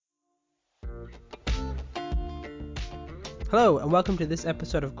Hello, and welcome to this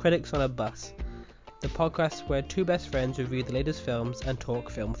episode of Critics on a Bus, the podcast where two best friends review the latest films and talk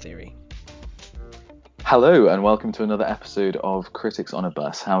film theory. Hello, and welcome to another episode of Critics on a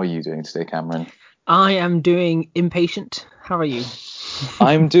Bus. How are you doing today, Cameron? I am doing impatient. How are you?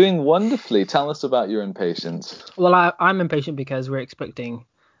 I'm doing wonderfully. Tell us about your impatience. Well, I'm impatient because we're expecting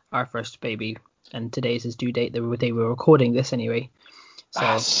our first baby, and today's his due date, the day we're recording this anyway. So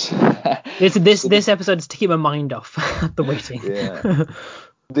this episode is to keep my mind off the waiting. Yeah.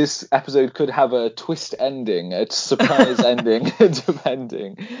 This episode could have a twist ending, a surprise ending,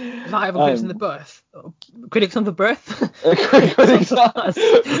 depending. Live on Critics on the Birth. Critics on the Birth?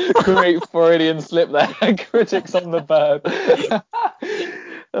 Great Freudian slip there. Critics on the Birth.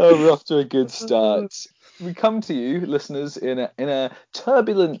 Oh, we're off to a good start. We come to you, listeners, in a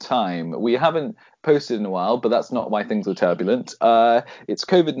turbulent time. We haven't posted in a while, but that's not why things are turbulent. It's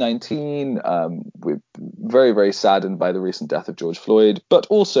COVID-19. We're very, very saddened by the recent death of George Floyd, but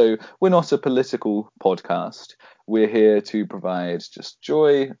also we're not a political podcast. We're here to provide just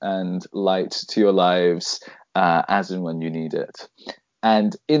joy and light to your lives as and when you need it.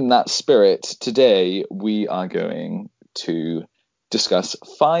 And in that spirit, today we are going to discuss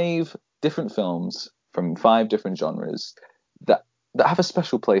 5 different films from 5 different genres that have a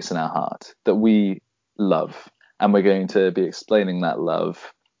special place in our heart, that we love. And we're going to be explaining that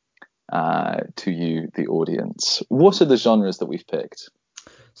love to you, the audience. What are the genres that we've picked?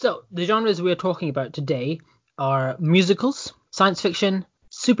 So, the genres we're talking about today are musicals, science fiction,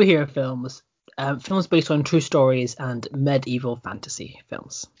 superhero films, films based on true stories, and medieval fantasy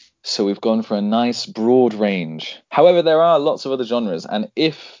films. So we've gone for a nice broad range. However, there are lots of other genres, and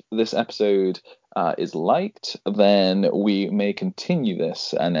if this episode is liked, then we may continue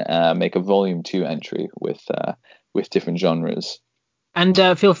this and make a volume 2 entry with different genres. And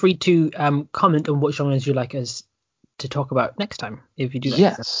feel free to comment on what genres you'd like us to talk about next time, if you do.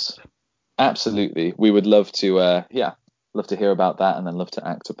 Yes, absolutely. We would love to love to hear about that and then love to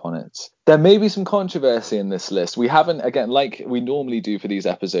act upon it. There may be some controversy in this list. We haven't, again, like we normally do for these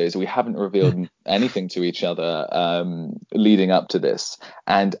episodes, we haven't revealed anything to each other leading up to this.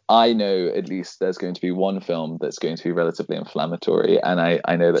 And I know at least there's going to be one film that's going to be relatively inflammatory. And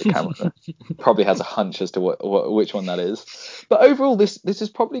I know that Cameron probably has a hunch as to which one that is. But overall, this is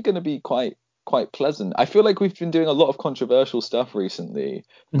probably going to be quite pleasant. I feel like we've been doing a lot of controversial stuff recently,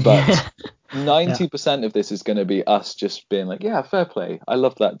 but 90% of this is going to be us just being like, yeah, fair play, I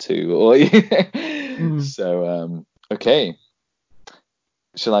love that too. Or So okay,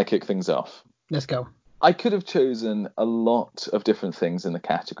 shall I kick things off? Let's go. I could have chosen a lot of different things in the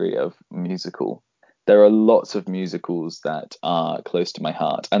category of musical. There are lots of musicals that are close to my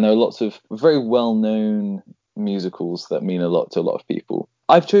heart, and there are lots of very well-known musicals that mean a lot to a lot of people.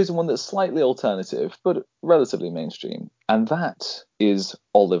 I've chosen one that's slightly alternative, but relatively mainstream, and that is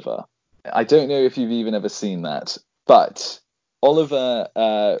Oliver. I don't know if you've even ever seen that, but Oliver,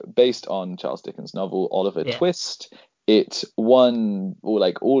 based on Charles Dickens' novel Oliver Twist, it won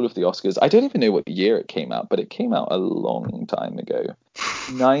all of the Oscars. I don't even know what year it came out, but it came out a long time ago.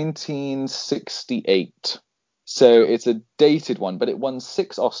 1968. So it's a dated one, but it won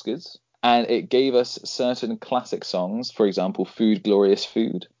 6 Oscars. And it gave us certain classic songs, for example, Food, Glorious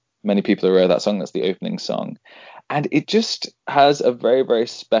Food. Many people are aware of that song. That's the opening song. And it just has a very, very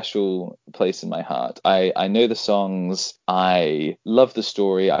special place in my heart. I know the songs. I love the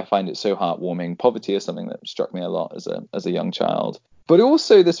story. I find it so heartwarming. Poverty is something that struck me a lot as a young child. But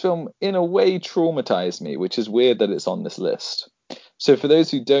also this film, in a way, traumatized me, which is weird that it's on this list. So for those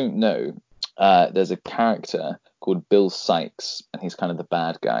who don't know, there's a character called Bill Sikes, and he's kind of the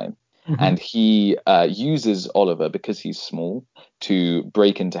bad guy. And he uses Oliver, because he's small, to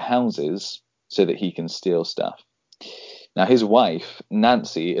break into houses so that he can steal stuff. Now, his wife,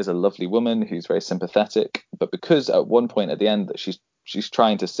 Nancy, is a lovely woman who's very sympathetic. But because at one point at the end that she's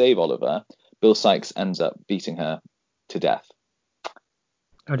trying to save Oliver, Bill Sikes ends up beating her to death.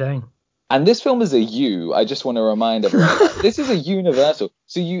 Oh, dang. And this film is I just want to remind everyone that this is a universal.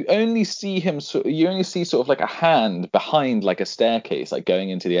 So you only see sort of like a hand behind like a staircase, like going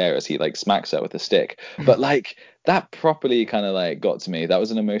into the air as he like smacks her with a stick. But like that properly kind of like got to me. That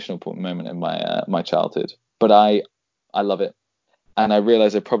was an emotional moment in my childhood. But I love it. And I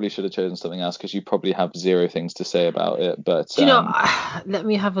realize I probably should have chosen something else because you probably have 0 things to say about it. But let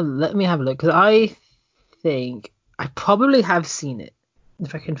me have a look, because I think I probably have seen it.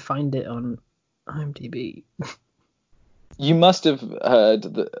 If I can find it on IMDb. You must have heard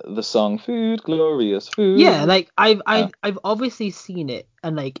the song "Food, Glorious Food." Yeah, like I've obviously seen it,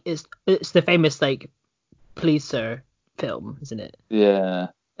 and like it's the famous like Please Sir film, isn't it? Yeah.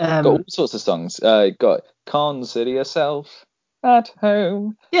 Got all sorts of songs. Got Consider Yourself at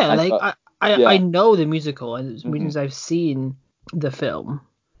Home. Yeah, And like got, I know the musical, and it's mhm. means I've seen the film.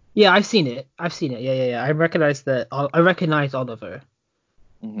 Yeah, I've seen it. Yeah. I recognize I recognize Oliver.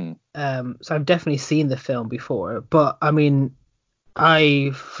 Mhm. So I've definitely seen the film before, but I mean,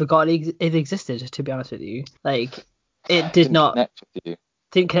 I forgot it existed. To be honest with you, like it did Didn't not connect with you.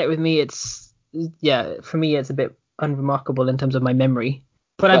 didn't connect with me. It's yeah, for me, it's a bit unremarkable in terms of my memory.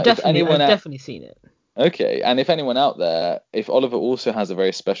 But But if anyone I've out, definitely seen it. okay, and if anyone out there, if Oliver also has a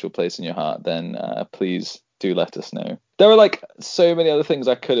very special place in your heart, then please do let us know. There are like so many other things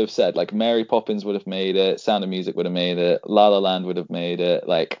I could have said, like Mary Poppins would have made it, Sound of Music would have made it, La La Land would have made it.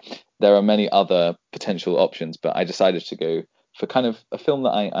 Like there are many other potential options, but I decided to go for kind of a film that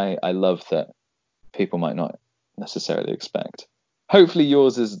I love that people might not necessarily expect. Hopefully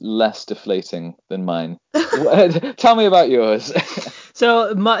yours is less deflating than mine. Tell me about yours.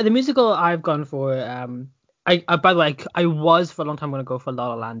 So the musical I've gone for, I by the way, I was for a long time going to go for La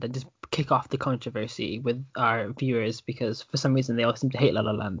La Land and just kick off the controversy with our viewers because for some reason they all seem to hate La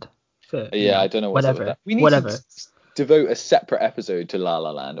La Land. For Yeah, I don't know what's up with whatever, that. We need to whatever. devote a separate episode to La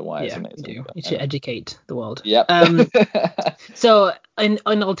La Land and why it's Yeah, we amazing. do. But You should anyway. educate the world. Yep. So an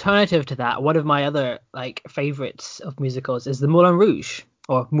alternative to that, one of my other like favorites of musicals is the Moulin Rouge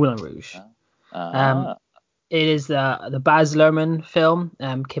or Moulin Rouge. Um, Ah. it is the Baz Luhrmann film.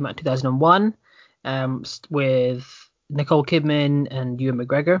 Came out in 2001. With Nicole Kidman and Ewan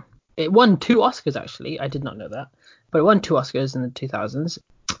McGregor. It won 2 Oscars actually. I did not know that, but it won 2 Oscars in the 2000s.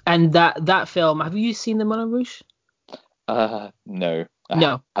 And that film, have you seen the Moulin Rouge? No, I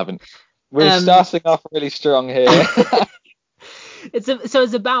No. haven't. We're Um, starting off really strong here.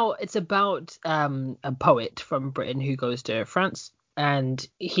 it's about a poet from Britain who goes to France and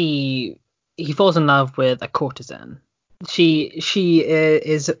he falls in love with a courtesan. She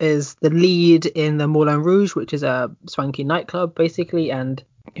is the lead in the Moulin Rouge, which is a swanky nightclub basically, and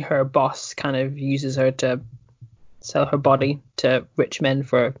her boss kind of uses her to sell her body to rich men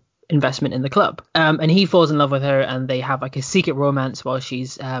for investment in the club. And he falls in love with her, and they have like a secret romance while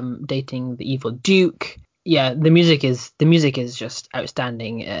she's dating the evil Duke. Yeah, the music is just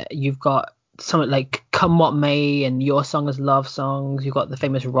outstanding. You've got something like "Come What May" and "Your Song Is Love" songs. You've got the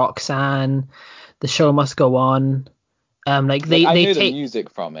famous Roxanne, "The Show Must Go On." Like Like I they know the take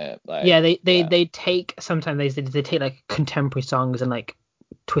music from it. yeah Like yeah. they take sometimes they take like contemporary songs and like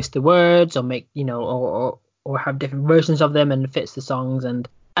twist the words or make or have different versions of them and it fits the songs and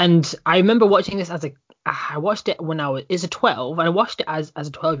I remember watching this as a I watched it when I was a 12 and I watched it as a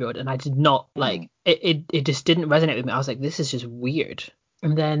 12-year-old and I did not Hmm. like it just didn't resonate with me. I was like, this is just weird.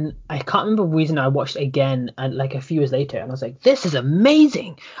 And then I can't remember the reason I watched it again and like a few years later and I was like, this is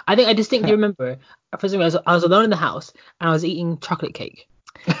amazing. I think I distinctly remember for some reason I was alone in the house and I was eating chocolate cake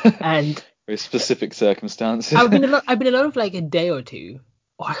and Very specific circumstances. I've been alone for like a day or two.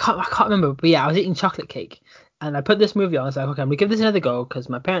 Oh, I can't remember, but yeah, I was eating chocolate cake, and I put this movie on. I was like, okay, I'm gonna give this another go because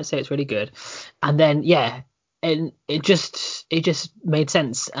my parents say it's really good. And then yeah, and it just made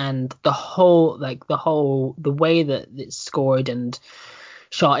sense, and the way that it's scored and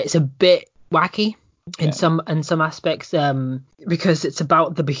shot, it's a bit wacky Okay. in some aspects, because it's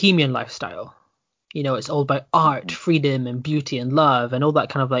about the bohemian lifestyle. You know, it's all about art, Mhm. freedom, and beauty and love and all that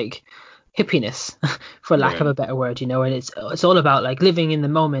kind of like hippiness, for lack of a Right. better word, and it's all about like living in the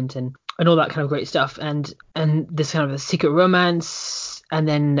moment and all that kind of great stuff and this kind of a secret romance. And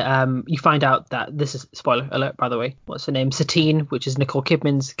then you find out that this is spoiler alert, by the way. What's her name? Satine, which is Nicole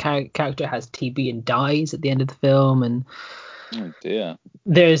Kidman's character, has TB and dies at the end of the film. And Oh dear.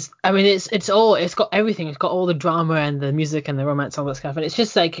 I mean, it's got everything. It's got all the drama and the music and the romance, all that stuff. And it's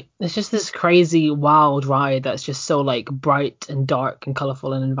just this crazy, wild ride that's just so like bright and dark and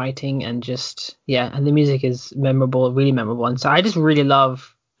colorful and inviting and just, yeah. And the music is memorable, really memorable. And so I just really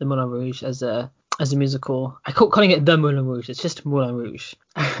love the Moulin Rouge as a musical. I keep calling it the Moulin Rouge. It's just Moulin Rouge.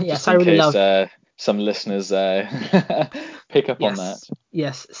 Yes, Just I in really case love. some listeners pick up on that.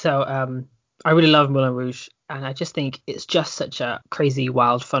 Yes. So I really love Moulin Rouge, and I just think it's just such a crazy,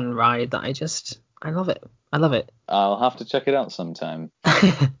 wild, fun ride that I love it. I love it. I'll have to check it out sometime.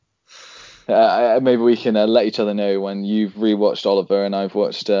 Maybe we can let each other know when you've rewatched Oliver and I've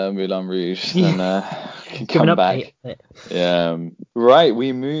watched Moulin Rouge, then we can Give an come update back. on it. Right,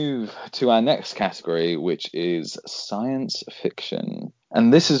 we move to our next category, which is science fiction.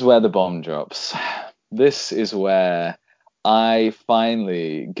 And this is where the bomb drops. This is where I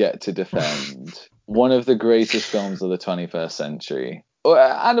finally get to defend one of the greatest films of the 21st century,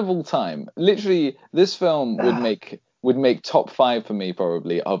 and of all time. Literally, this film would make top 5 for me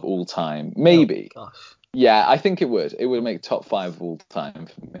probably of all time, Oh maybe. gosh. Yeah, I think it would. It would make top 5 of all time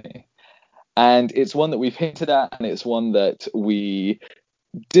for me. And it's one that we've hinted at, and it's one that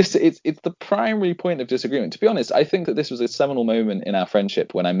it's the primary point of disagreement. To be honest, I think that this was a seminal moment in our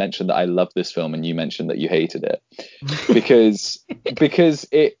friendship when I mentioned that I loved this film and you mentioned that you hated it, because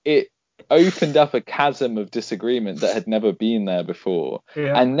it opened up a chasm of disagreement that had never been there before.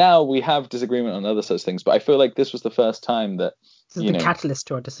 Yeah. And now we have disagreement on other such things, but I feel like this was the first time that this is the catalyst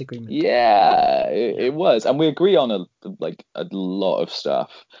to our disagreement. Yeah, it was, and we agree on a lot of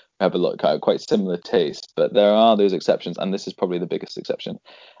stuff. We have a lot quite similar taste, but there are those exceptions, and this is probably the biggest exception,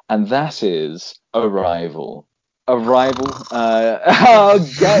 and that is Arrival. Arrival.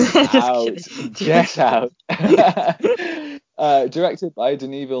 Get out! Get out! Directed by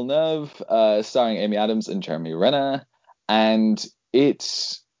Denis Villeneuve, starring Amy Adams and Jeremy Renner, and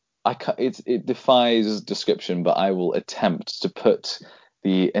it defies description, but I will attempt to put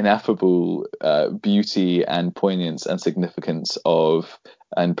the ineffable beauty and poignance and significance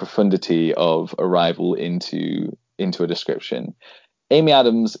and profundity of Arrival into a description. Amy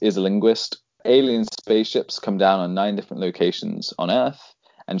Adams is a linguist. Alien spaceships come down on 9 different locations on Earth,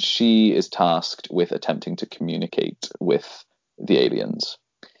 and she is tasked with attempting to communicate with the aliens.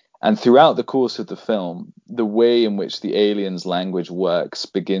 And throughout the course of the film, the way in which the aliens' language works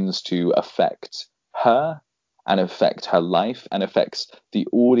begins to affect her and affect her life and affects the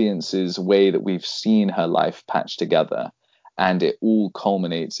audience's way that we've seen her life patched together. And it all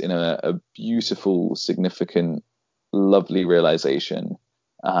culminates in a beautiful, significant, lovely realization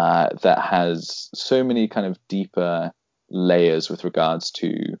that has so many kind of deeper layers with regards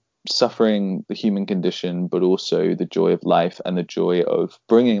to suffering, the human condition, but also the joy of life and the joy of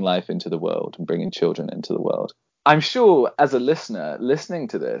bringing life into the world and bringing children into the world. I'm sure as a listener listening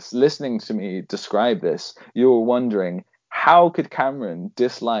to me describe this, you're wondering, how could Cameron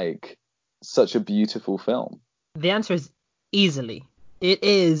dislike such a beautiful film? The answer is easily. It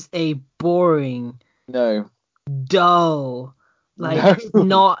is a boring, dull,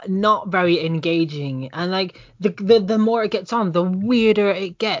 not very engaging, and like the more it gets on, the weirder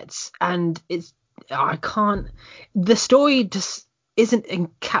it gets, and the story just isn't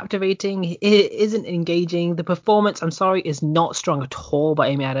captivating, it isn't engaging. The performance, I'm sorry, is not strong at all by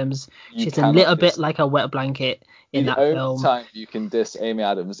Amy Adams. She's a little bit like a wet blanket in that film. The only time you can diss Amy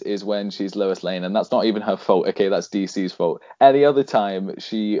Adams is when she's Lois Lane, and that's not even her fault. Okay, that's DC's fault. Any other time,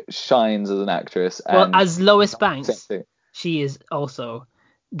 she shines as an actress. Well, as Lois Banks, she is also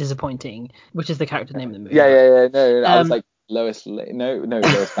disappointing, which is the character name of the movie. No, I was like, Lois Lane. No,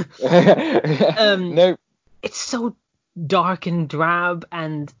 Lois Banks. No. It's so dark and drab,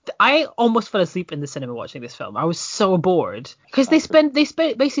 and I almost fell asleep in the cinema watching this film. I was so bored because they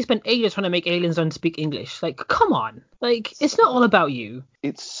basically spent ages trying to make aliens learn to speak English. Like, come on, like, it's not all about you.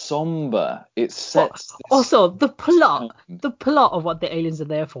 It's somber. It sets also the plot of what the aliens are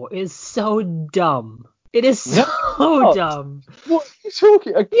there for is so dumb. It is so dumb. What are you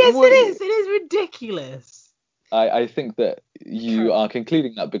talking? Yes, it is. It is ridiculous. I think that you are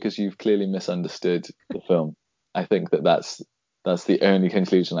concluding that because you've clearly misunderstood the film. I think that's the only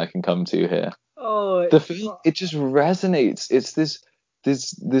conclusion I can come to here. The film, it just resonates. It's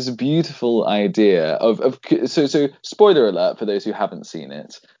this beautiful idea of so spoiler alert for those who haven't seen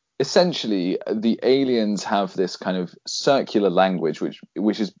it. Essentially, the aliens have this kind of circular language,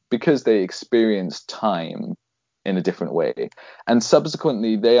 which is because they experience time in a different way, and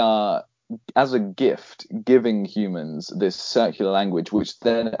subsequently they are, as a gift, giving humans this circular language, which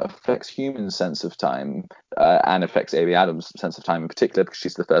then affects humans' sense of time and affects Amy Adams' sense of time in particular, because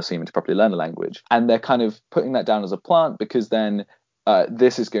she's the first human to properly learn the language. And they're kind of putting that down as a plant because then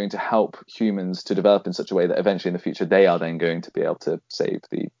this is going to help humans to develop in such a way that eventually in the future they are then going to be able to save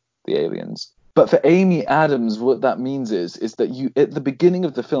the aliens. But for Amy Adams, what that means is that you, at the beginning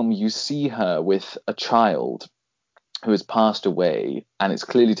of the film, you see her with a child who has passed away, and it's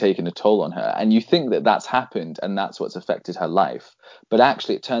clearly taken a toll on her, and you think that that's happened and that's what's affected her life, but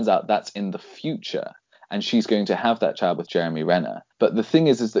actually it turns out that's in the future, and she's going to have that child with Jeremy Renner. But the thing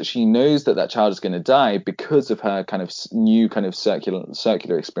is that she knows that child is going to die because of her kind of new kind of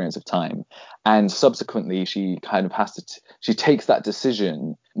circular experience of time, and subsequently she kind of has to she takes that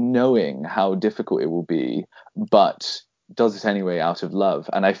decision knowing how difficult it will be, but does it anyway out of love.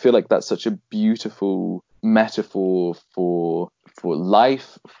 And I feel like that's such a beautiful metaphor for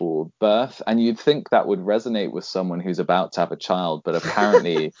life, for birth, and you'd think that would resonate with someone who's about to have a child, but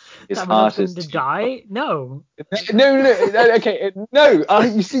apparently his heart is to die. No. Okay, no.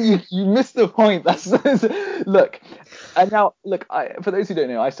 You see, you missed the point. That's look. And now, look, for those who don't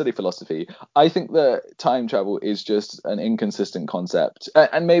know, I study philosophy. I think that time travel is just an inconsistent concept.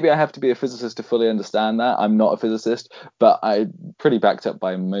 And maybe I have to be a physicist to fully understand that. I'm not a physicist, but I'm pretty backed up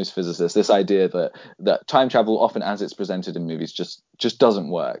by most physicists. This idea that time travel, often as it's presented in movies, just doesn't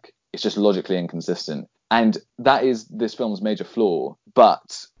work. It's just logically inconsistent. And that is this film's major flaw.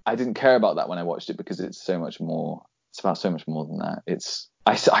 But I didn't care about that when I watched it because it's so much more. It's about so much more than that.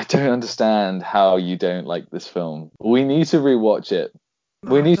 I don't understand how you don't like this film. We need to rewatch it.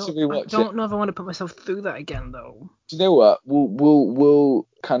 We need to rewatch it. I don't know if I want to put myself through that again, though. Do you know what? We'll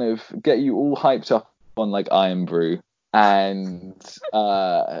kind of get you all hyped up on like Iron Brew, and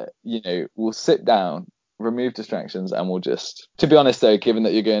we'll sit down, remove distractions, and we'll just. To be honest, though, given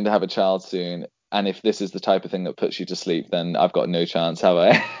that you're going to have a child soon, and if this is the type of thing that puts you to sleep, then I've got no chance, have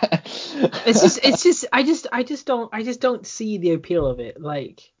I? I just don't see the appeal of it.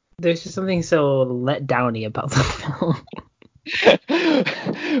 Like, there's just something so let downy about the film.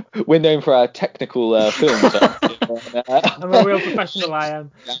 We're known for our technical films. I'm a real professional. I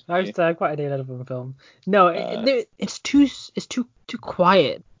am. I've quite a day out of a film. No, it's too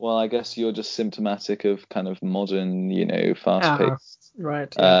quiet. Well, I guess you're just symptomatic of kind of modern, fast-paced.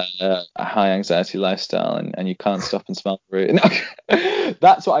 Right. Yeah. A high anxiety lifestyle, and you can't stop and smell the root. No,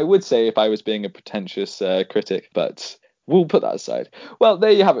 that's what I would say if I was being a pretentious critic, but we'll put that aside. Well,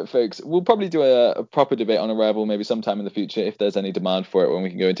 there you have it, folks. We'll probably do a proper debate on Arrival maybe sometime in the future if there's any demand for it, when we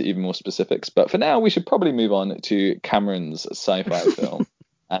can go into even more specifics. But for now, we should probably move on to Cameron's sci-fi film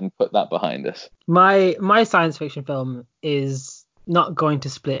and put that behind us. My science fiction film is not going to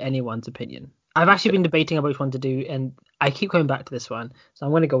split anyone's opinion. I've actually been debating about which one to do, and I keep going back to this one, so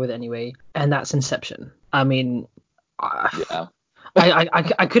I'm going to go with it anyway, and that's Inception. I mean, yeah.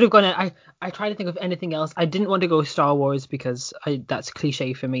 I could have gone. I tried to think of anything else. I didn't want to go Star Wars because that's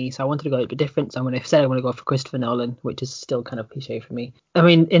cliche for me, so I wanted to go a bit different. So I'm going to go for Christopher Nolan, which is still kind of cliche for me. I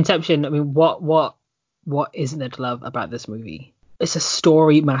mean, Inception. I mean, what isn't there to love about this movie? It's a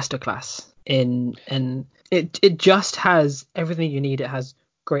story masterclass and it just has everything you need. It has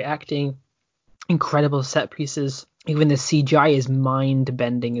great acting, incredible set pieces. Even the CGI is mind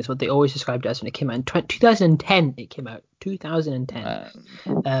bending, is what they always described it as when it came out in 2010. It came out 2010.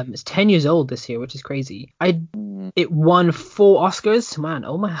 It's 10 years old this year, which is crazy. It won 4 Oscars. Man,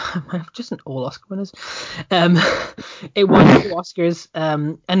 oh my, I'm just an all Oscar winners. It won 4 Oscars.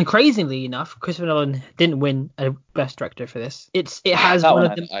 And crazily enough, Christopher Nolan didn't it a Best Director for this. It has one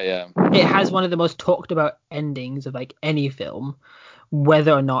of the most talked about endings of like any film,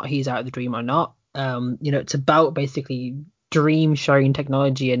 whether or not he's out of the dream or not. It's about basically dream sharing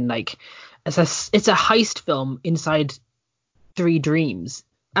technology, and like it's a heist film inside 3 dreams.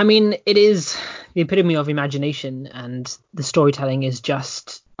 I mean, it is the epitome of imagination, and the storytelling is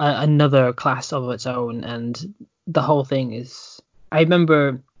just another class of its own. And the whole thing is. I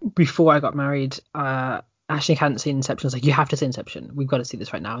remember before I got married, Ashley hadn't seen Inception. I was like, "You have to see Inception. We've got to see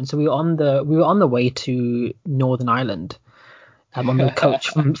this right now." And so we were on the way to Northern Ireland. On the coach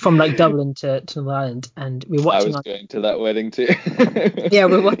from like Dublin to Northern Ireland, and we're watching. I was going to that wedding too. Yeah,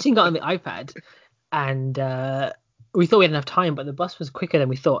 we're watching it on the iPad, and we thought we had enough time, but the bus was quicker than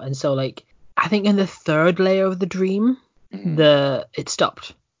we thought, and so like I think in the 3rd layer of the dream, it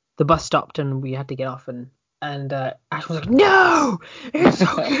stopped. The bus stopped, and we had to get off, and Ash was like, "No, it's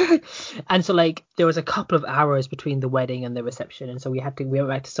so good." And so like there was a couple of hours between the wedding and the reception, and so we went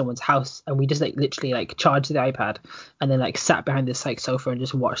back to someone's house, and we just like literally like charged the iPad and then like sat behind this like sofa and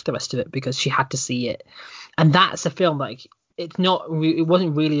just watched the rest of it because she had to see it. And that's a film like it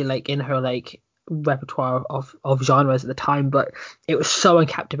wasn't really like in her like repertoire of genres at the time, but it was so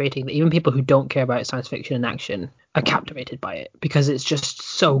captivating that even people who don't care about science fiction and action are captivated by it because it's just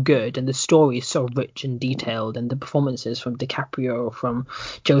so good, and the story is so rich and detailed, and the performances from DiCaprio, from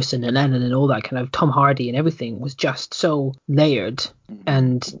Joseph and Lennon and all that kind of Tom Hardy and everything was just so layered,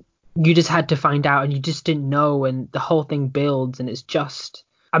 and you just had to find out, and you just didn't know, and the whole thing builds, and it's just.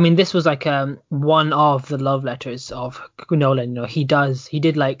 I mean, this was like one of the love letters of Nolan. He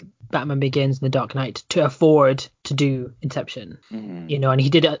did like Batman Begins and The Dark Knight to afford to do Inception. And he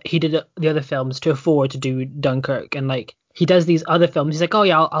did the other films to afford to do Dunkirk, and like he does these other films. He's like, oh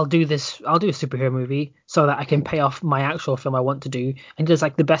yeah, I'll do this. I'll do a superhero movie so that I can pay off my actual film I want to do. And he does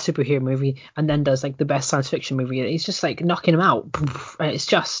like the best superhero movie, and then does like the best science fiction movie. He's just like knocking them out. And it's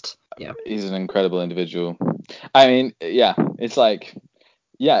just He's an incredible individual. I mean, yeah, it's like.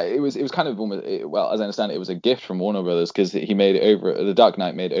 Yeah, it was kind of almost, well, as I understand it, was a gift from Warner Brothers because The Dark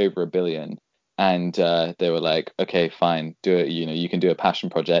Knight made over $1 billion, And they were like, okay, fine, do it. You know, you can do a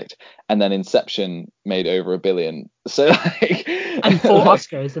passion project. And then Inception made over $1 billion. So like, and 4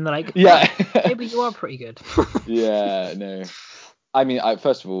 Oscars, and they're like, yeah, maybe you are pretty good. Yeah, no. I mean,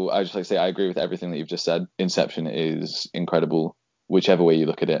 first of all, I just like to say I agree with everything that you've just said. Inception is incredible, whichever way you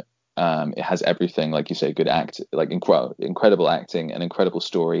look at it. It has everything, like you say, good act, like incredible acting, an incredible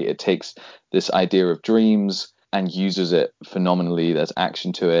story. It takes this idea of dreams and uses it phenomenally. There's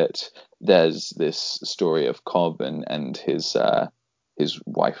action to it. There's this story of Cobb and his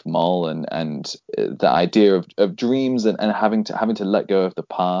wife Moll, and the idea of dreams and having to let go of the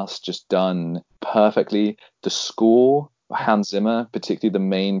past, just done perfectly. The score, Hans Zimmer, particularly the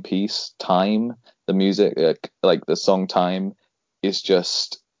main piece, Time, the music, like the song Time, is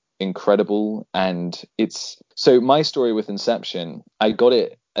just incredible. And it's so my story with Inception, I got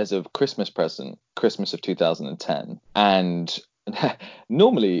it as a Christmas present, Christmas of 2010, and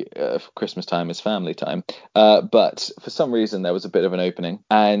normally Christmas time is family time, but for some reason there was a bit of an opening,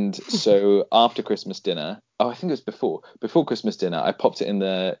 and so after Christmas dinner, I think it was before Christmas dinner, I popped it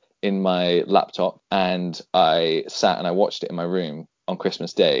in my laptop, and I sat and I watched it in my room on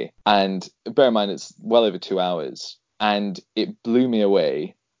Christmas Day. And bear in mind, it's well over 2 hours, and it blew me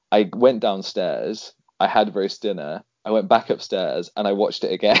away. I went downstairs, I had roast dinner, I went back upstairs, and I watched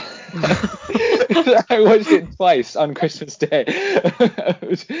it again. I watched it twice on Christmas Day,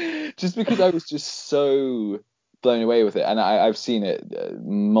 just because I was just so blown away with it. And I've seen it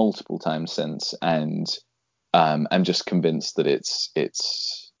multiple times since, and I'm just convinced that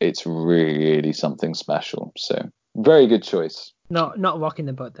it's really something special. So very good choice. Not rocking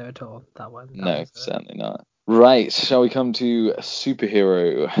the boat there at all. That one. No, certainly not. Right, shall we come to a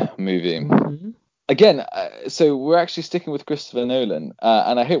superhero movie? Mm-hmm. Again, so we're actually sticking with Christopher Nolan,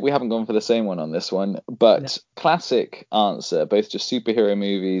 and I hope we haven't gone for the same one on this one, but no. Classic answer, both just superhero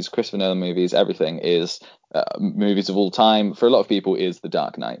movies, Christopher Nolan movies, everything is movies of all time, for a lot of people, is The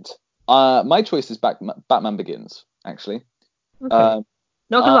Dark Knight. My choice is Batman Begins, actually. Okay.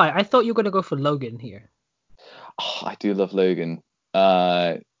 Not gonna lie, I thought you were going to go for Logan here. Oh, I do love Logan,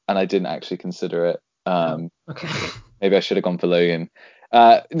 and I didn't actually consider it. Okay. Maybe I should have gone for Logan.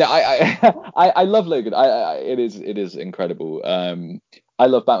 No, I love Logan. It is incredible. I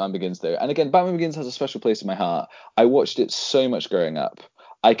love Batman Begins though, and again, Batman Begins has a special place in my heart. I watched it so much growing up.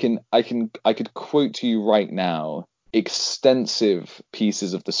 I could quote to you right now extensive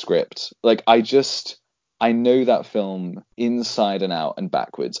pieces of the script. Like I know that film inside and out and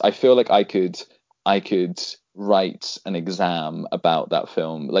backwards. I feel like I could write an exam about that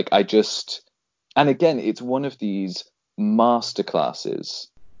film. And again, it's one of these masterclasses.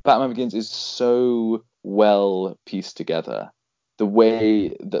 Batman Begins is so well pieced together. The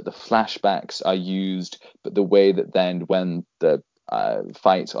way that the flashbacks are used, but the way that then when the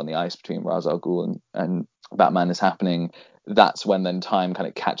fight on the ice between Ra's al Ghul and Batman is happening, that's when then time kind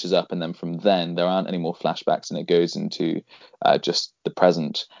of catches up, and then from then there aren't any more flashbacks, and it goes into just the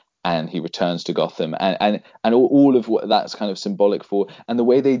present. And he returns to Gotham, and all of what that's kind of symbolic for, and the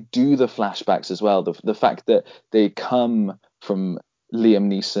way they do the flashbacks as well, the fact that they come from Liam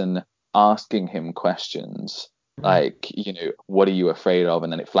Neeson asking him questions like, you know, what are you afraid of,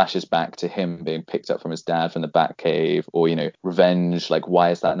 and then it flashes back to him being picked up from his dad from the Batcave, or, you know, revenge, like,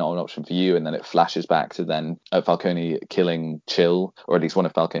 why is that not an option for you, and then it flashes back to then Falcone killing Chill, or at least one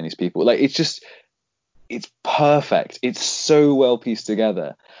of Falcone's people. Like, it's perfect. It's so well pieced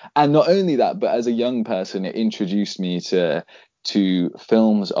together. And not only that, but as a young person, it introduced me to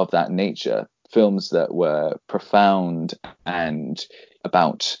films of that nature, films that were profound and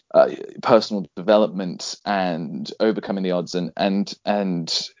about personal development and overcoming the odds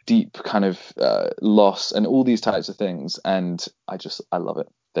and deep kind of loss and all these types of things. And I love it.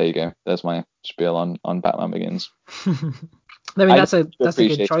 There you go. There's my spiel on Batman Begins. I mean, that's a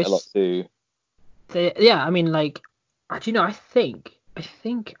good choice. A lot too. Yeah, I mean, like, do you know, I think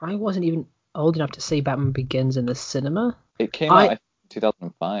I wasn't even old enough to see Batman Begins in the cinema. It came out in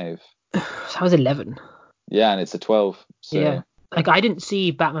 2005. So I was 11. Yeah, and it's a 12. So. Yeah, like, I didn't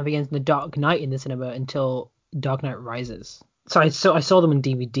see Batman Begins and The Dark Knight in the cinema until Dark Knight Rises. So I saw them on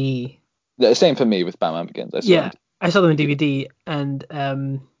DVD. The same for me with Batman Begins. I saw them on DVD, and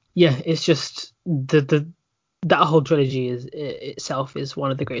it's just that whole trilogy itself is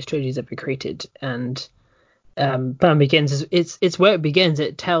one of the greatest trilogies ever created, and Batman Begins it's where it begins.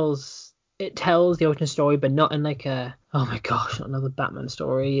 It tells the origin story, but not in like a, oh my gosh, not another Batman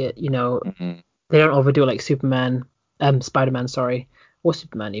story. They don't overdo it like Spider-Man, sorry, or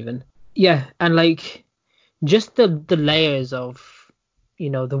Superman even. Yeah, and like just the layers of,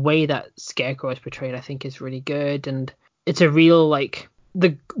 the way that Scarecrow is portrayed, I think is really good, and it's a real, like,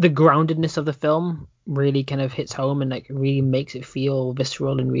 the groundedness of the film really kind of hits home and like really makes it feel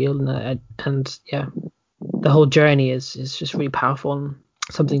visceral and real, and yeah, the whole journey is just really powerful and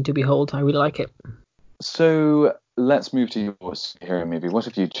something to behold. I really like it. So let's move to your superhero movie. What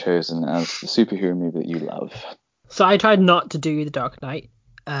have you chosen as the superhero movie that you love? So I tried not to do The Dark Knight,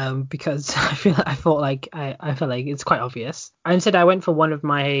 because I felt like it's quite obvious. Instead, I went for one of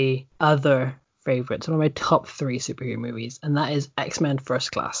my other favorites, one of my top 3 superhero movies, and that is X-Men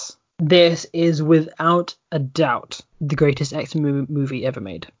First Class. This is without a doubt the greatest X-Men movie ever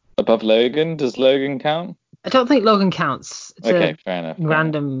made. Above Logan? Does Logan count? I don't think Logan counts. It's okay, fair enough.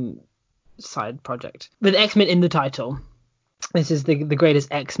 Random side project. With X-Men in the title, this is the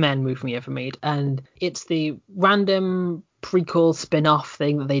greatest X-Men movie ever made, and it's the random prequel spin-off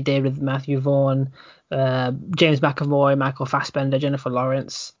thing that they did with Matthew Vaughn, James McAvoy, Michael Fassbender, Jennifer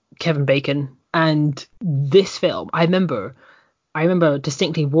Lawrence, Kevin Bacon. And this film, I remember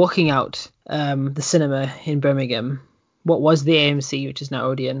distinctly walking out the cinema in Birmingham, what was the AMC, which is now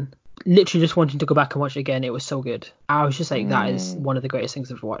Odeon, literally just wanting to go back and watch it again. It was so good. I was just like, that is one of the greatest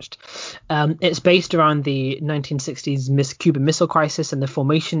things I've watched. It's based around the 1960s Cuban Missile Crisis and the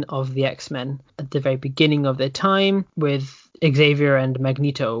formation of the X-Men at the very beginning of their time, with Xavier and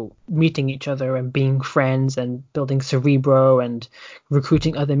Magneto meeting each other and being friends and building Cerebro and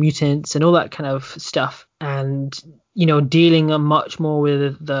recruiting other mutants and all that kind of stuff. And, you know, dealing much more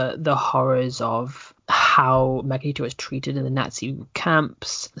with the horrors of how Magneto was treated in the Nazi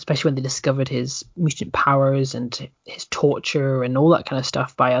camps, especially when they discovered his mutant powers and his torture and all that kind of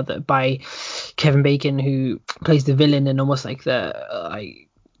stuff by Kevin Bacon, who plays the villain and almost like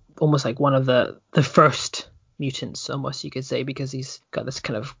one of the first mutants, almost, you could say, because he's got this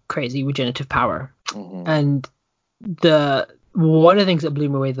kind of crazy regenerative power. Mm-hmm. And one of the things that blew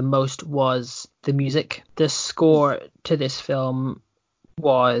me away the most was the music. The score to this film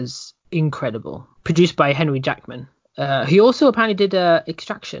was incredible, produced by Henry Jackman. He also apparently did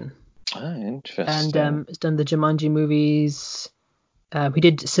Extraction. Oh, interesting. And has done the Jumanji movies. He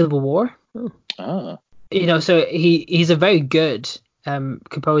did Civil War. Oh. You know, so he's a very good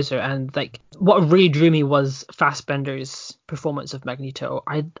composer, and like what really drew me was Fassbender's performance of Magneto.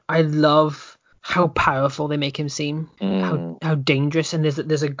 I love how powerful they make him seem, how dangerous, and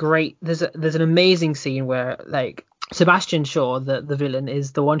there's an amazing scene where like Sebastian Shaw, the villain,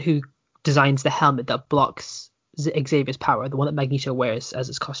 is the one who designs the helmet that blocks Xavier's power, the one that Magneto wears as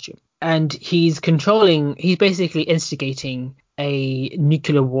his costume. And he's basically instigating a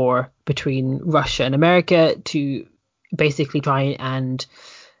nuclear war between Russia and America to basically try and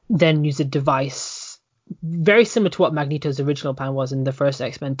then use a device very similar to what Magneto's original plan was in the first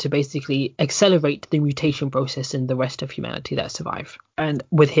X-Men, to basically accelerate the mutation process in the rest of humanity that survive, and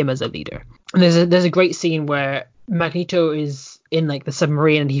with him as a leader. And there's a great scene where Magneto is in like the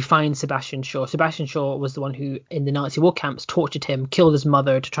submarine and he finds Sebastian Shaw. Sebastian Shaw was the one who in the Nazi war camps tortured him, killed his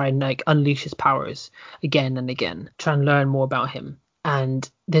mother to try and like unleash his powers again and again, try and learn more about him. And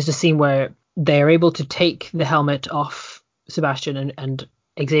there's a scene where they're able to take the helmet off Sebastian, and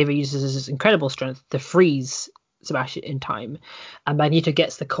Xavier uses his incredible strength to freeze Sebastian in time, and Magneto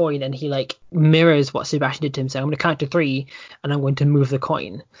gets the coin and he like mirrors what Sebastian did to him, saying, I'm going to count to 3 and I'm going to move the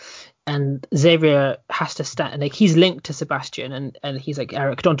coin. And Xavier has to stand, like he's linked to Sebastian, and he's like,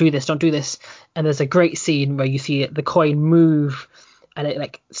 Eric, don't do this. And there's a great scene where you see the coin move and it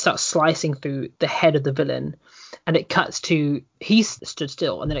like starts slicing through the head of the villain, and it cuts to, he's stood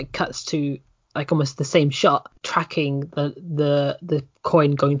still, and then it cuts to like almost the same shot tracking the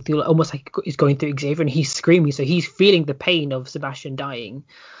coin going through, almost like it's going through Xavier, and he's screaming, so he's feeling the pain of Sebastian dying.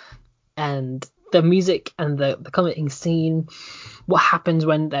 And the music and the commenting scene, what happens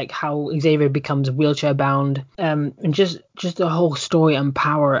when, like, how Xavier becomes wheelchair bound, and just the whole story and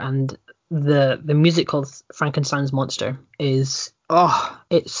power, and the music called Frankenstein's Monster is,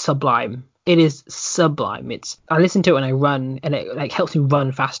 it's sublime. It is sublime. I listen to it when I run, and it like helps me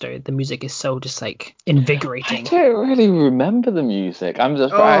run faster. The music is so just like invigorating. I don't really remember the music. I need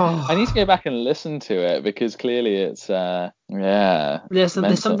to go back and listen to it, because clearly it's There's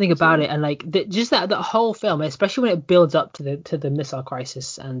something about it, and like just that whole film, especially when it builds up to the missile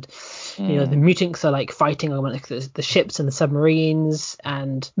crisis, and you know the mutants are like fighting on like the ships and the submarines,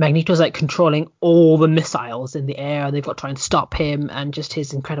 and Magneto's like controlling all the missiles in the air, and they've got to try and stop him, and just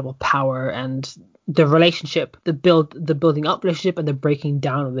his incredible power, and the relationship, the building up relationship and the breaking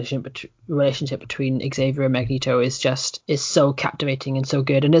down of the relationship between Xavier and Magneto is so captivating and so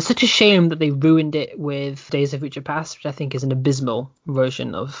good. And it's such a shame that they ruined it with Days of Future Past, which I think is an abysmal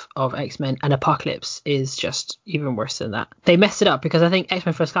version of X-Men, and Apocalypse is just even worse than that. They messed it up because I think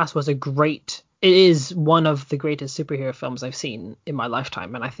X-Men First Class was it is one of the greatest superhero films I've seen in my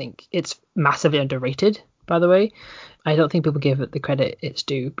lifetime, and I think it's massively underrated, by the way. I don't think people give it the credit it's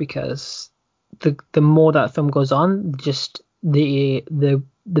due, because the more that film goes on, just the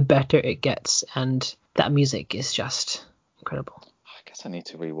better it gets, and that music is just incredible. I guess I need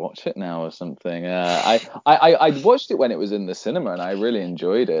to rewatch it now or something. I watched it when it was in the cinema and I really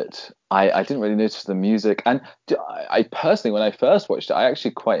enjoyed it. I didn't really notice the music, and I personally, when I first watched it, I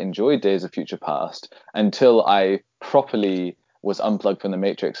actually quite enjoyed Days of Future Past until I properly was unplugged from the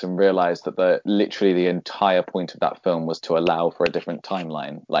Matrix and realized that literally the entire point of that film was to allow for a different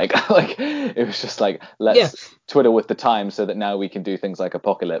timeline. Like it was just like, let's twiddle with the time so that now we can do things like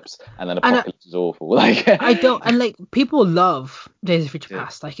Apocalypse, and then Apocalypse is awful. Like I don't, and like people love Days of Future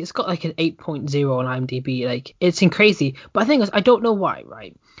Past. Like it's got like an 8.0 on IMDb. Like it's crazy. But the thing is, I don't know why,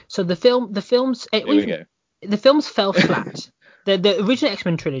 right? So the films fell flat. The original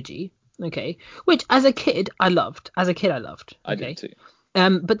X-Men trilogy, okay, which as a kid I loved. Okay? I did too.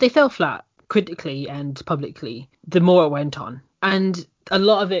 But they fell flat critically and publicly the more it went on, and a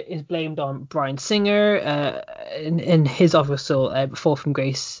lot of it is blamed on Bryan Singer and his obviously Fall from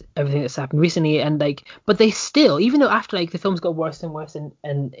Grace, everything that's happened recently, and like, but they still, even though after like the films got worse and worse,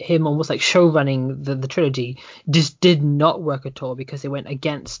 and him almost like show running the trilogy just did not work at all because they went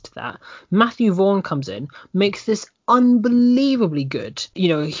against that. Matthew Vaughn comes in, makes this unbelievably good,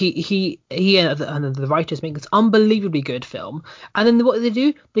 he and the writers make this unbelievably good film, and then what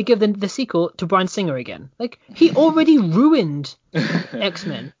do? They give the sequel to Bryan Singer again. Like, he already ruined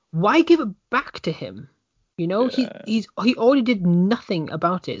X-Men. Why give it back to him? He already did nothing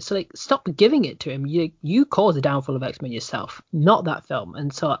about it, so like, stop giving it to him. You caused the downfall of X-Men yourself, not that film.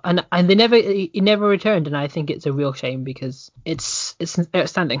 And so and he never returned, and I think it's a real shame because it's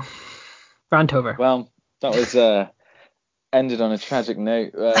outstanding. Rant over. Well, that was ended on a tragic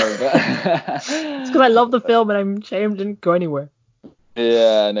note. It's because I love the film and I'm ashamed it didn't go anywhere.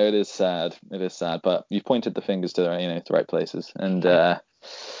 Yeah, no, it is sad. But you pointed the fingers to the right places, and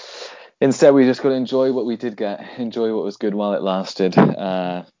instead we just got to enjoy what we did get, enjoy what was good while it lasted.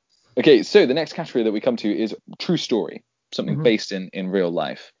 Okay, so the next category that we come to is true story, something based in real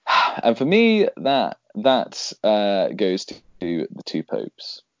life, and for me that goes to The Two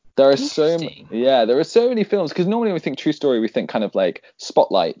Popes. There are so many films, because normally when we think true story, we think kind of like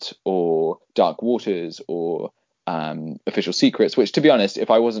Spotlight or Dark Waters or Official Secrets, which, to be honest,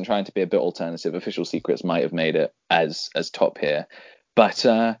 if I wasn't trying to be a bit alternative, Official Secrets might have made it as top here. But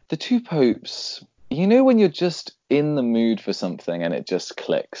The Two Popes, when you're just in the mood for something and it just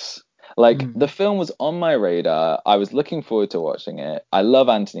clicks. Like, the film was on my radar. I was looking forward to watching it. I love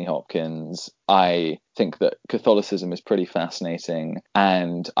Anthony Hopkins. I think that Catholicism is pretty fascinating.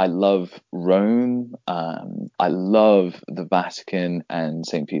 And I love Rome. I love the Vatican and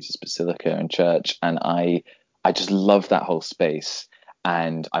St. Peter's Basilica and Church. And I just love that whole space.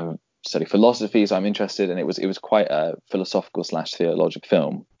 And I'm studying philosophy, so I'm interested. And it was quite a philosophical / theological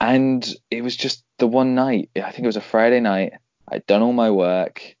film. And it was just the one night. I think it was a Friday night. I'd done all my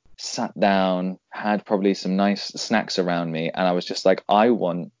work, sat down, had probably some nice snacks around me, and I was just like, I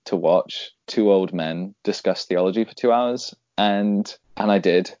want to watch two old men discuss theology for 2 hours. And I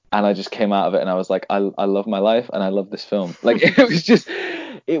did, and I just came out of it and I was like, I love my life and I love this film. Like,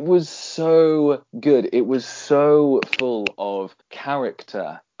 it was so good. It was so full of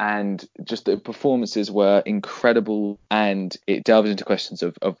character, and just the performances were incredible, and it delved into questions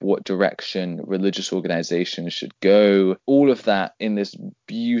of what direction religious organizations should go, all of that in this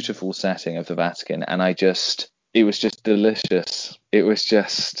beautiful setting of the Vatican. And it was just delicious. It was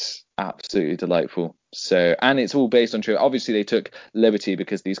just absolutely delightful. So, and it's all based on true. Obviously, they took liberty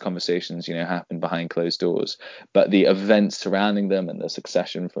because these conversations, happen behind closed doors. But the events surrounding them and the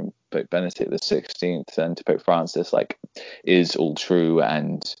succession from Pope Benedict XVI and to Pope Francis, is all true.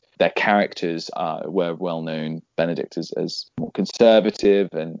 And their characters were well known. Benedict as more conservative,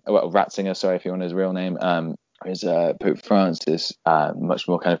 and Ratzinger, sorry if you want his real name. Is Pope Francis much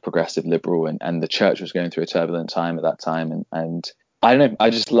more kind of progressive, liberal, and the church was going through a turbulent time at that time. And I don't know, I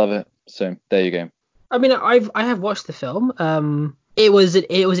just love it. So there you go. I mean, I have watched the film. It was an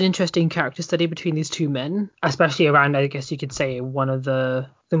interesting character study between these two men, especially around, I guess you could say, one of the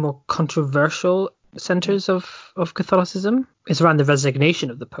more controversial centers of Catholicism. It's around the resignation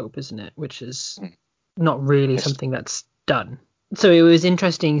of the Pope, isn't it? Which is not really something that's done So it was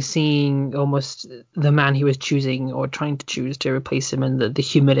interesting seeing almost the man he was choosing or trying to choose to replace him, and the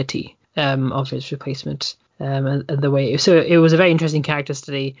humility of his replacement, and the way. So it was a very interesting character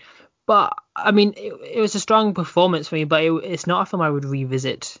study. But I mean, it was a strong performance for me. But it's not a film I would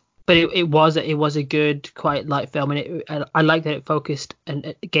revisit. But it was a good, quite light film, and I like that it focused and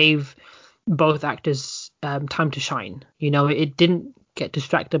it gave both actors time to shine. You know, it didn't get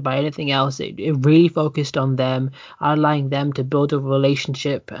distracted by anything else. It really focused on them, allowing them to build a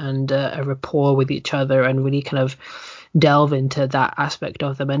relationship and a rapport with each other, and really kind of delve into that aspect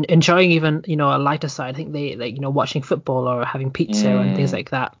of them, and showing even, you know, a lighter side. I think they, like, you know, watching football or having pizza and things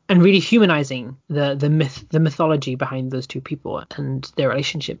like that, and really humanizing the mythology behind those two people and their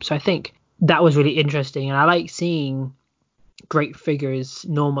relationship. So I think that was really interesting, and I like seeing great figures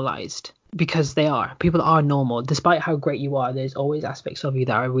normalized, because people are normal. Despite how great you are, there's always aspects of you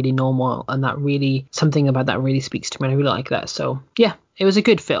that are really normal, and that really, something about that really speaks to me, and I really like that. So yeah, it was a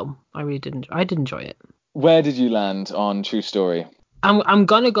good film. I did enjoy it. Where did you land on True Story? I'm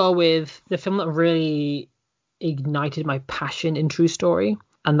gonna go with the film that really ignited my passion in True Story,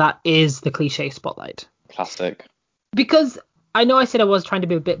 and that is the cliche Spotlight. Classic. Because I know I said I was trying to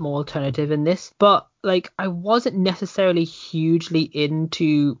be a bit more alternative in this, but like, I wasn't necessarily hugely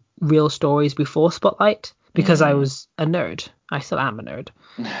into real stories before Spotlight, because I was a nerd. I still am a nerd.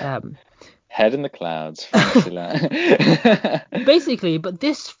 Head in the clouds, Fantasyland. Basically, but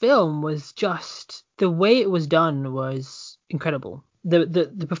this film was just, the way it was done was incredible.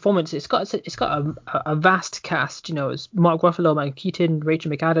 The performance, it's got a vast cast. You know, it's Mark Ruffalo, Michael Keaton,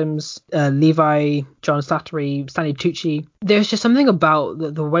 Rachel McAdams, Levi, John Slattery, Stanley Tucci. There's just something about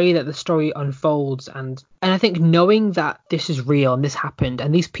the way that the story unfolds, and I think knowing that this is real and this happened,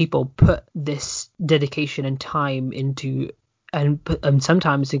 and these people put this dedication and time into, and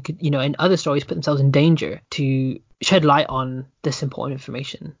sometimes it could, you know, in other stories, put themselves in danger to shed light on this important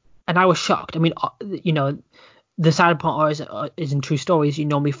information. And I was shocked. I mean, you know, the sad part is in True Stories, you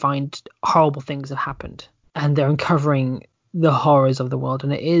normally find horrible things have happened, and they're uncovering the horrors of the world,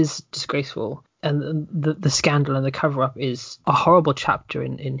 and it is disgraceful. And the scandal and the cover up is a horrible chapter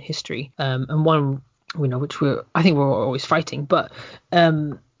in history, and one, you know, which I think we're always fighting. But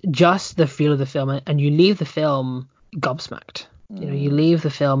just the feel of the film, and you leave the film gobsmacked. You know, you leave the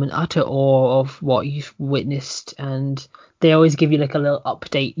film in utter awe of what you've witnessed, and they always give you like a little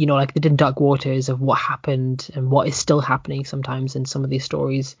update, you know, like they did in Dark Waters, of what happened and what is still happening sometimes in some of these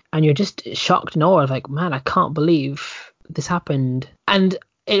stories. And you're just shocked and awed, like, man, I can't believe this happened. And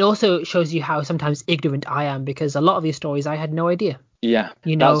it also shows you how sometimes ignorant I am, because a lot of these stories I had no idea. Yeah,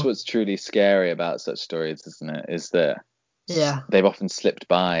 you know, that's what's truly scary about such stories, isn't it? Is that they've often slipped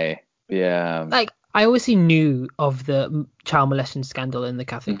by. Yeah. Like, I obviously knew of the child molestation scandal in the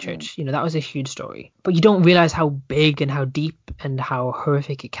Catholic Church. You know, that was a huge story. But you don't realize how big and how deep and how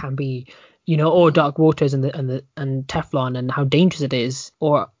horrific it can be. You know, or Dark Waters and Teflon, and how dangerous it is,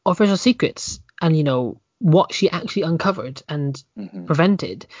 or Official Secrets, and, you know, what she actually uncovered and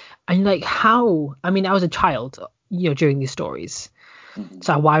prevented. And like, how, I mean, I was a child, you know, during these stories.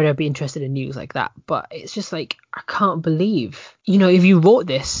 So why would I be interested in news like that? But it's just like, I can't believe, you know, if you wrote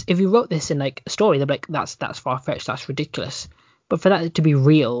this in like a story, they're like, that's far fetched, that's ridiculous. But for that to be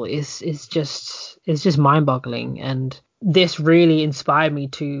real is just mind boggling. And this really inspired me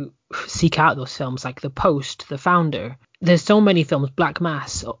to seek out those films like The Post, The Founder. There's so many films, Black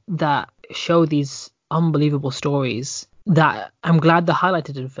Mass, that show these unbelievable stories that I'm glad they're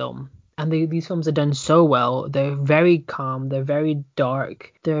highlighted in film. And these films are done so well. They're very calm. They're very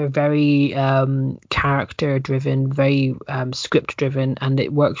dark. They're very character driven, very script driven, and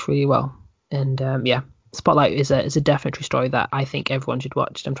it works really well. And yeah, Spotlight is a definite true story that I think everyone should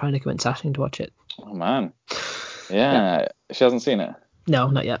watch. I'm trying to convince Ashling to watch it. Oh man, yeah. She hasn't seen it. No,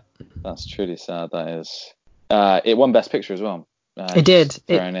 not yet. That's truly sad. That is. It won Best Picture as well. It did.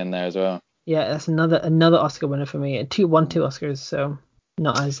 Thrown in there as well. Yeah, that's another Oscar winner for me. Won two Oscars, so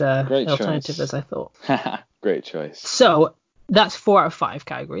not as alternative as I thought. Great choice. So that's 4 out of 5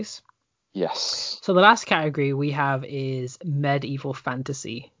 categories. Yes. So the last category we have is medieval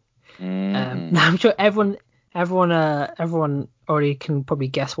fantasy. Now I'm sure everyone already can probably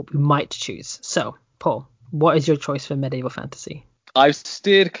guess what we might choose. So, Paul, what is your choice for medieval fantasy? I've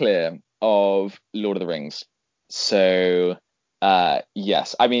steered clear of Lord of the Rings. So,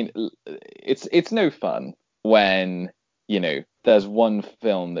 yes. I mean, it's no fun when, you know, there's one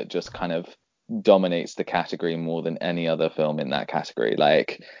film that just kind of dominates the category more than any other film in that category.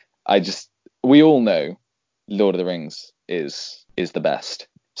 Like, we all know Lord of the Rings is the best.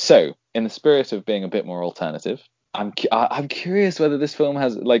 So, in the spirit of being a bit more alternative, I'm curious whether this film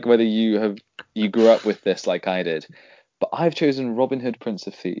has, like, whether you grew up with this like I did. but I've chosen Robin Hood, Prince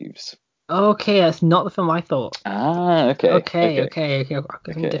of Thieves. Okay, that's not the film I thought. Okay. Okay.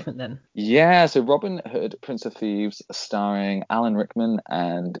 Something different then. Yeah, so Robin Hood, Prince of Thieves, starring Alan Rickman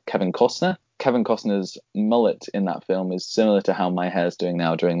and Kevin Costner. Kevin Costner's mullet in that film is similar to how my hair's doing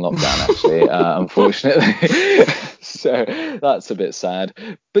now during lockdown, actually, unfortunately. So that's a bit sad.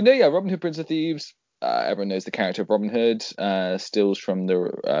 But no, yeah, Robin Hood, Prince of Thieves. Everyone knows the character of Robin Hood, steals from the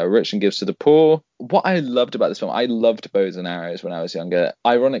rich and gives to the poor. What I loved about this film, I loved bows and arrows when I was younger.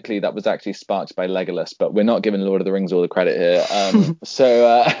 Ironically, that was actually sparked by Legolas, but we're not giving Lord of the Rings all the credit here.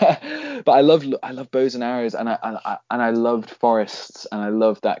 But I love bows and arrows, and I loved forests, and I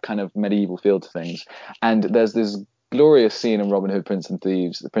loved that kind of medieval feel to things. And there's this glorious scene in Robin Hood, Prince of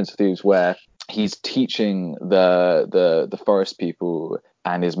Thieves, where he's teaching the forest people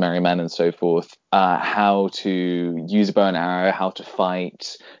and his merry men and so forth how to use a bow and arrow, how to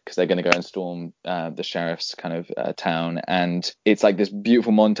fight, because they're going to go and storm the sheriff's kind of town. And it's like this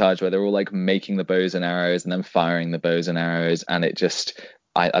beautiful montage where they're all like making the bows and arrows and then firing the bows and arrows, and it just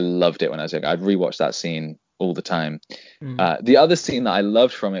I loved it when I was young. I'd rewatch that scene all the time. The other scene that I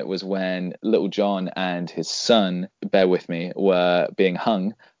loved from it was when Little John and his son, bear with me, were being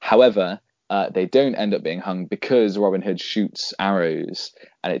hung. However, they don't end up being hung because Robin Hood shoots arrows,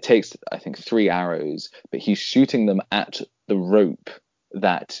 and it takes, I think, 3 arrows, but he's shooting them at the rope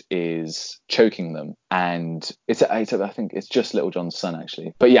that is choking them. And I think it's just Little John's son,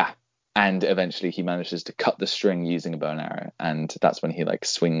 actually. But yeah, and eventually he manages to cut the string using a bow and arrow, and that's when he like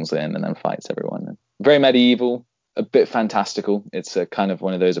swings in and then fights everyone. Very medieval, a bit fantastical. It's a kind of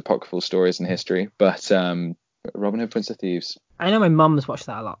one of those apocryphal stories in history, but Robin Hood, Prince of Thieves. I know my mum's watched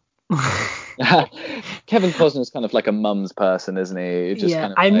that a lot. Kevin Costner's kind of like a mum's person, isn't he? Just Yeah,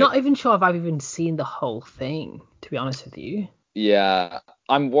 kind of I'm like, not even sure if I've even seen the whole thing, to be honest with you. Yeah,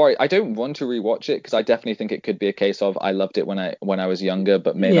 I'm worried. I don't want to rewatch it because I definitely think it could be a case of I loved it when I was younger,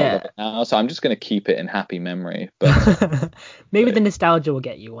 but may not love it now. So I'm just going to keep it in happy memory. But maybe the nostalgia will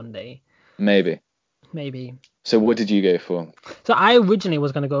get you one day. Maybe. So what did you go for? So I originally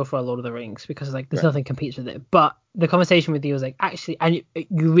was going to go for a Lord of the Rings because like there's nothing competes with it. But the conversation with you was like, actually, and you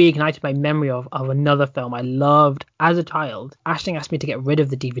reignited my memory of another film I loved as a child. Ashton asked me to get rid of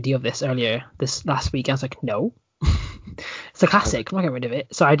the DVD of this last week. I was like, no. It's a classic. I'm not getting rid of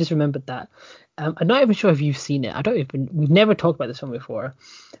it. So I just remembered that. I'm not even sure if you've seen it. We've never talked about this film before.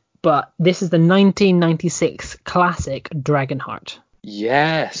 But this is the 1996 classic Dragonheart.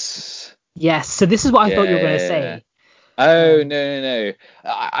 Yes. So this is what I thought you were going to say. Oh, no.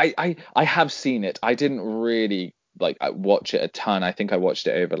 I have seen it. I didn't really like watch it a ton. I think I watched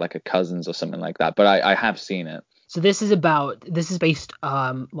it over like a cousin's or something like that. But I have seen it. So this is based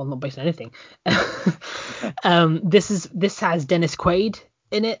well, not based on anything. This has Dennis Quaid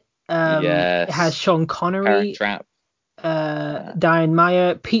in it. Yes. It has Sean Connery, Trap. Diane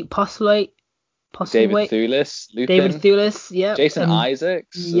Meyer, Pete Postlewaite, David Thewlis, Lupin. Yeah. Jason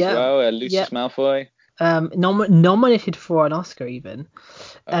Isaacs as well, Lucius Malfoy. Nominated for an Oscar even.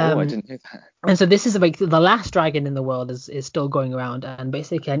 I didn't know that. And so this is like the last dragon in the world is still going around, and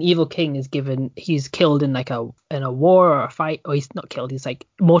basically an evil king he's killed in a war or a fight, or he's not killed, he's like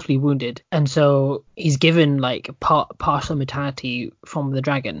mortally wounded, and so he's given like partial immortality from the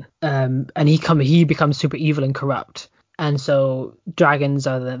dragon, and he becomes super evil and corrupt, and so dragons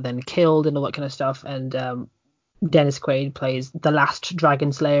are then killed and all that kind of stuff, and Dennis Quaid plays the last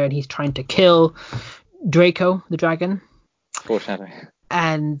dragon slayer, and he's trying to kill Draco the dragon. Foreshadowing.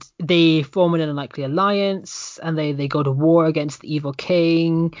 And they form an unlikely alliance, and they go to war against the evil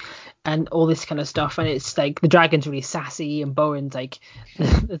king and all this kind of stuff. And it's like the dragon's really sassy, and Bowen's like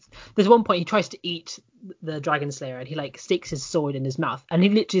there's one point he tries to eat the dragon slayer, and he like sticks his sword in his mouth, and he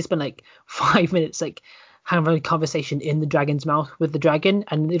literally spent like 5 minutes like having a conversation in the dragon's mouth with the dragon,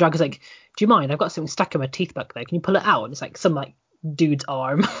 and the dragon's like, do you mind, I've got something stuck in my teeth back there, can you pull it out? And it's like some like dude's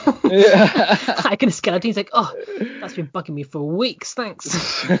arm. Like a skeleton. He's like, oh, that's been bugging me for weeks,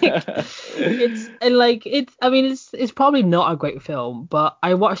 thanks. It's probably not a great film, but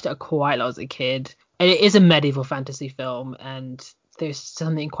I watched it quite a lot as a kid, and it is a medieval fantasy film, and there's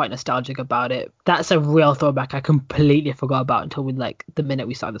something quite nostalgic about it. That's a real throwback I completely forgot about until the minute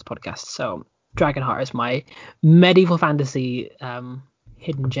we started this podcast. So Dragonheart is my medieval fantasy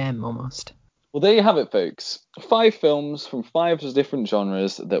hidden gem almost. Well, there you have it, folks. 5 films from 5 different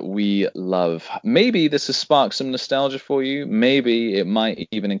genres that we love. Maybe this has sparked some nostalgia for you. Maybe it might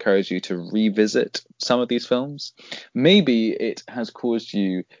even encourage you to revisit some of these films. Maybe it has caused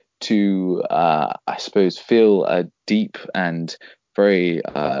you to, I suppose, feel a deep and very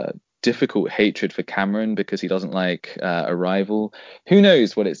difficult hatred for Cameron because he doesn't like Arrival. Who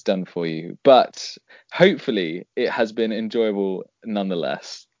knows what it's done for you? But hopefully it has been enjoyable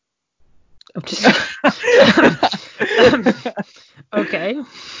nonetheless. I'm just... okay.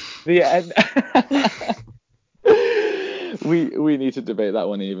 We need to debate that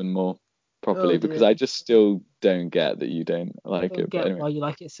one even more properly because I just still don't get that you don't like it. Get anyway. why you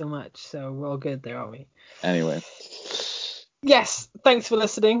like it so much. So we're all good there, aren't we? Anyway. Yes. Thanks for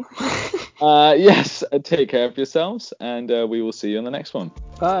listening. Yes. Take care of yourselves, and we will see you on the next one.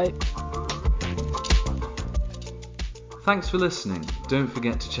 Bye. Thanks for listening. Don't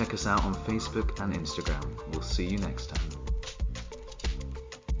forget to check us out on Facebook and Instagram. We'll see you next time.